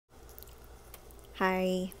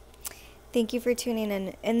Hi, thank you for tuning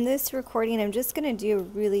in. In this recording, I'm just going to do a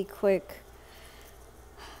really quick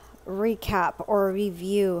recap or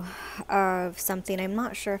review of something. I'm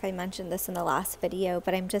not sure if I mentioned this in the last video,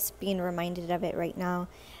 but I'm just being reminded of it right now.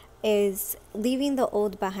 Is leaving the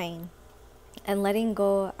old behind and letting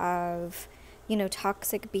go of,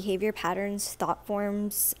 toxic behavior patterns, thought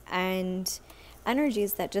forms, and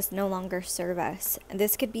energies that just no longer serve us. And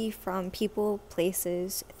this could be from people,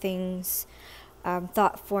 places, things,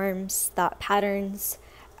 thought forms, thought patterns,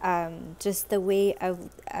 just the way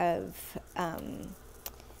of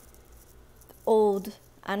old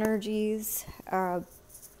energies,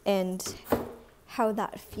 and how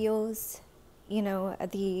that feels.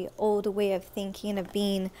 The old way of thinking of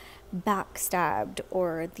being backstabbed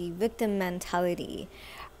or the victim mentality.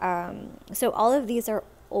 So all of these are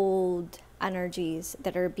old energies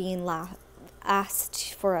that are being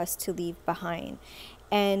asked for us to leave behind.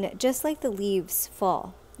 And just like the leaves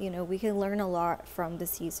fall, we can learn a lot from the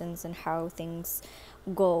seasons and how things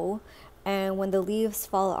go. And when the leaves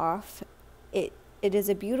fall off, it is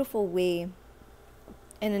a beautiful way,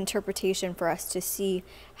 an interpretation for us to see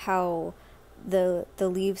how the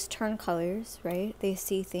leaves turn colors, right? They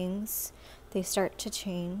see things, they start to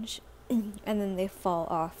change, and then they fall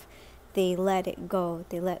off. They let it go.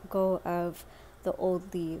 They let go of the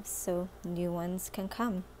old leaves so new ones can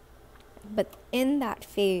come. But in that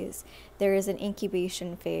phase, there is an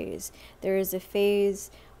incubation phase. There is a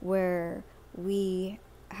phase where we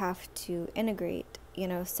have to integrate,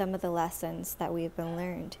 some of the lessons that we've been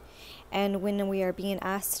learned. And when we are being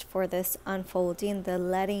asked for this unfolding, the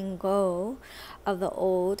letting go of the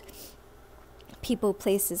old people,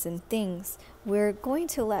 places, and things, we're going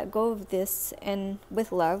to let go of this, and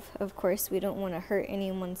with love, of course. We don't want to hurt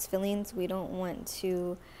anyone's feelings. We don't want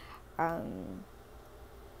to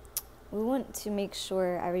we want to make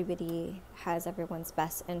sure everybody has everyone's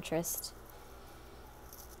best interest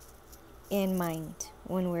in mind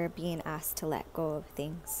when we're being asked to let go of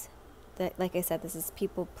things. That, like I said, this is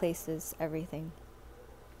people, places, everything.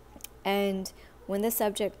 And when the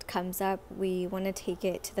subject comes up, we want to take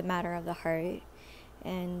it to the matter of the heart.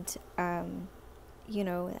 And,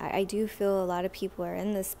 I do feel a lot of people are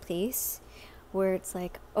in this place where it's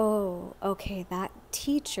like, oh, okay, that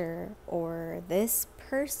teacher or this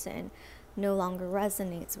person no longer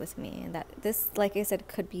resonates with me. And that this, like I said,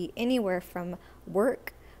 could be anywhere from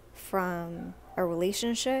work, from a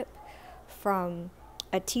relationship, from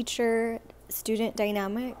a teacher student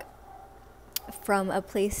dynamic, from a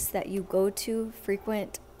place that you go to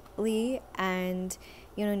frequently and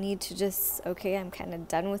need to just, okay, I'm kind of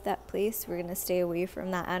done with that place. We're going to stay away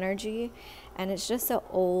from that energy. And it's just an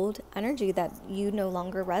old energy that you no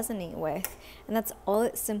longer resonate with. And that's all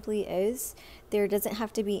it simply is. There doesn't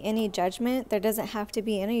have to be any judgment. There doesn't have to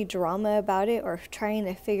be any drama about it or trying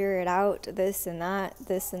to figure it out, this and that.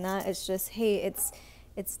 It's just, hey,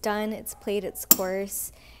 it's done. It's played its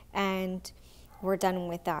course. And we're done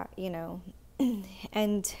with that,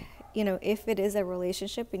 And if it is a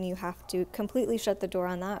relationship and you have to completely shut the door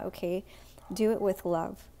on that, okay, do it with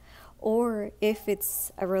love. Or if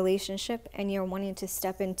it's a relationship and you're wanting to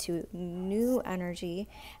step into new energy,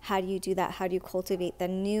 how do you do that? How do you cultivate the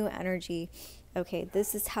new energy? Okay,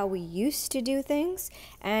 this is how we used to do things,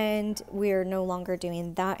 and we're no longer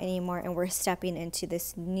doing that anymore, and we're stepping into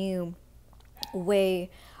this new way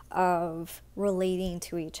of relating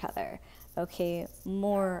to each other. Okay,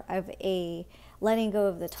 more of a letting go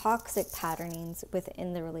of the toxic patternings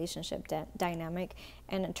within the relationship dynamic,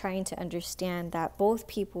 and trying to understand that both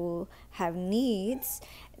people have needs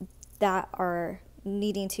that are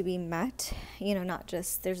needing to be met.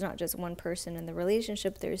 There's not just one person in the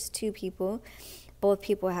relationship, there's two people. Both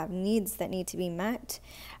people have needs that need to be met,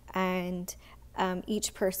 and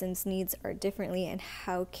each person's needs are differently. And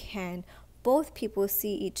how can both people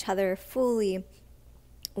see each other fully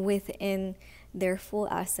within their full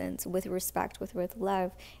essence, with respect, with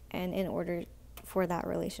love, and in order for that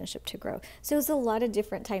relationship to grow. So there's a lot of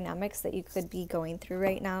different dynamics that you could be going through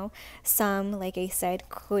right now. Some, like I said,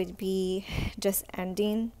 could be just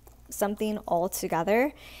ending something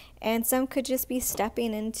altogether, and some could just be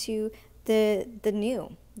stepping into the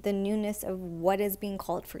newness of what is being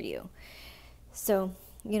called for you. So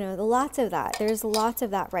lots of that. There's lots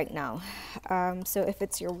of that right now. So if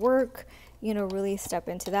it's your work, really step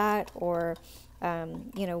into that, or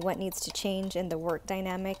what needs to change in the work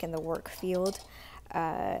dynamic and the work field.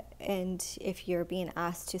 And if you're being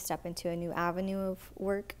asked to step into a new avenue of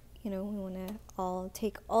work, we want to all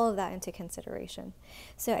take all of that into consideration.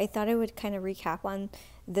 So I thought I would kind of recap on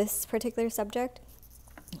this particular subject.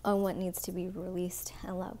 on what needs to be released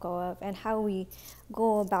and let go of, and how we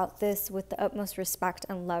go about this with the utmost respect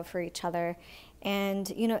and love for each other.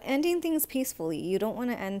 And, ending things peacefully. You don't want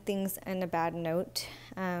to end things on a bad note,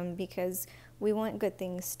 because we want good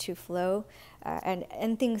things to flow,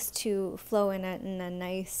 and things to flow in a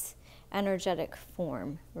nice, energetic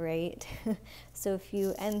form, right? So if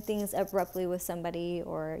you end things abruptly with somebody,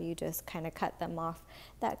 or you just kind of cut them off,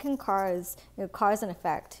 that can cause and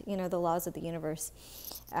effect, the laws of the universe.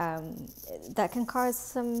 That can cause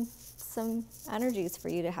some energies for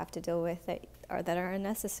you to have to deal with that are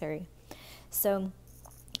unnecessary. So,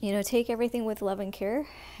 take everything with love and care,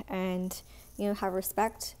 and, have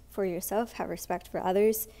respect for yourself, have respect for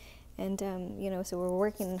others. And, so we're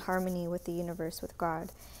working in harmony with the universe, with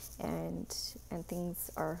God, and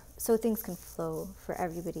things can flow for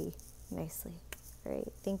everybody nicely. All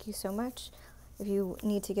right. Thank you so much. If you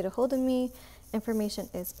need to get a hold of me, information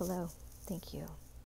is below. Thank you.